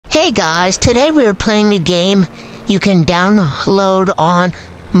Hey guys, today we're playing a game you can download on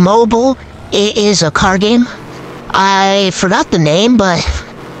mobile. It is a car game. I forgot the name, but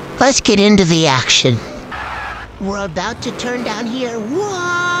let's get into the action. We're about to turn down here. Whoa!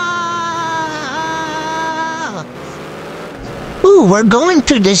 Ooh, we're going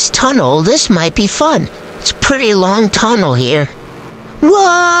through this tunnel. This might be fun. It's a pretty long tunnel here.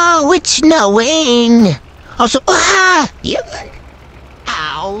 Whoa, it's snowing! Also, yep.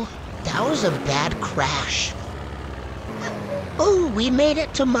 Ow, that was a bad crash. Oh, we made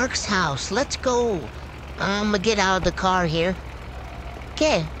it to Mark's house. Let's go. I'm gonna get out of the car here.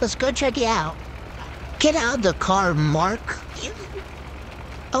 Okay, let's go check it out. Get out of the car, Mark.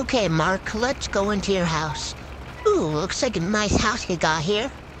 Okay, Mark, let's go into your house. Ooh, looks like a nice house you got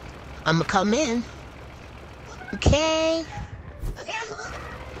here. I'm gonna come in. Okay.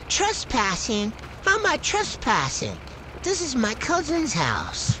 Trespassing? How am I trespassing? This is my cousin's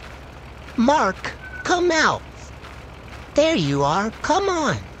house. Mark, come out. There you are, come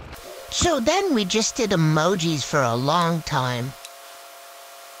on. So then we just did emojis for a long time.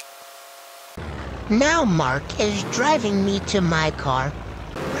 Now Mark is driving me to my car.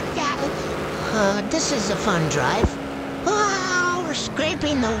 This is a fun drive. Oh, we're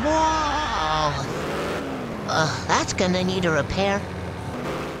scraping the wall. That's gonna need a repair.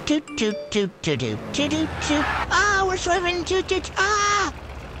 Toot toot toot toot toot toot toot toot. Ah, we're swerving. Toot toot. Ah!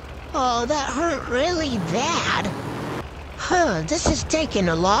 Oh, that hurt really bad. This is taking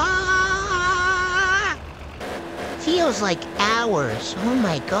a lot. Feels like hours. Oh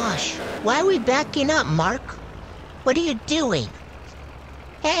my gosh. Why are we backing up, Mark? What are you doing?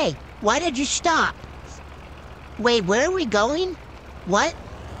 Hey, why did you stop? Wait, where are we going? What?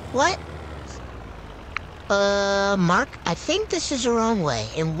 What? Mark, I think this is the wrong way.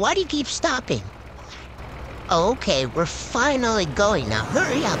 And why do you keep stopping? Okay, we're finally going now.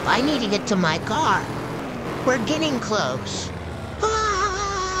 Hurry up, I need to get to my car. We're getting close.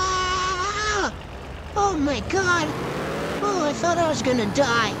 Ah! Oh my god. Oh, I thought I was gonna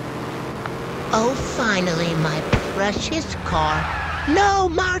die. Oh, finally, my precious car. No,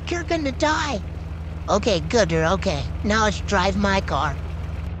 Mark, you're gonna die. Okay, good, you're okay. Now let's drive my car.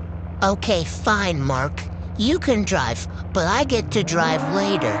 Okay, fine, Mark. You can drive, but I get to drive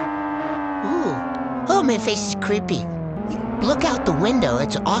later. Ooh. Oh, my face is creepy. Look out the window,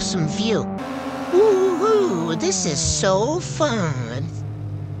 it's an awesome view. Ooh, this is so fun.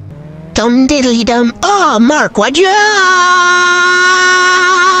 Dum diddly dum. Oh, Mark, why'd you...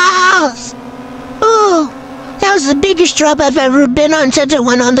 Oh, that was the biggest drop I've ever been on since I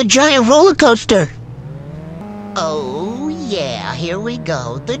went on the giant roller coaster. Oh, yeah, here we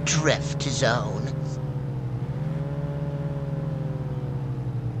go, the drift zone.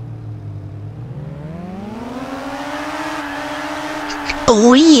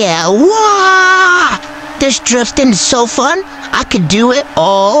 Oh yeah, wow! This drifting is so fun, I could do it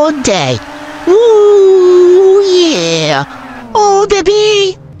all day. Woo, yeah! Oh,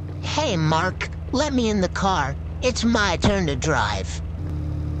 baby! Hey, Mark, let me in the car. It's my turn to drive.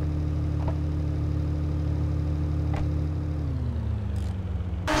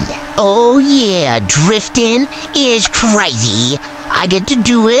 Oh yeah, drifting is crazy. I get to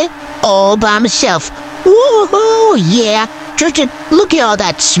do it all by myself. Woohoo, yeah! Drifting, look at all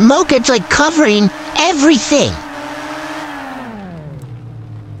that smoke, it's like covering everything.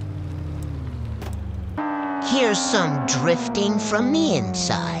 Here's some drifting from the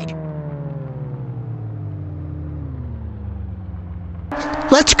inside.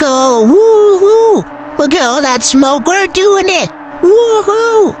 Let's go, woohoo! Look at all that smoke, we're doing it!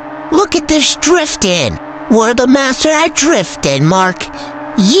 Woohoo! Look at this drifting! We're the master at drifting, Mark.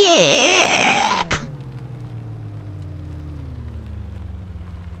 Yeah!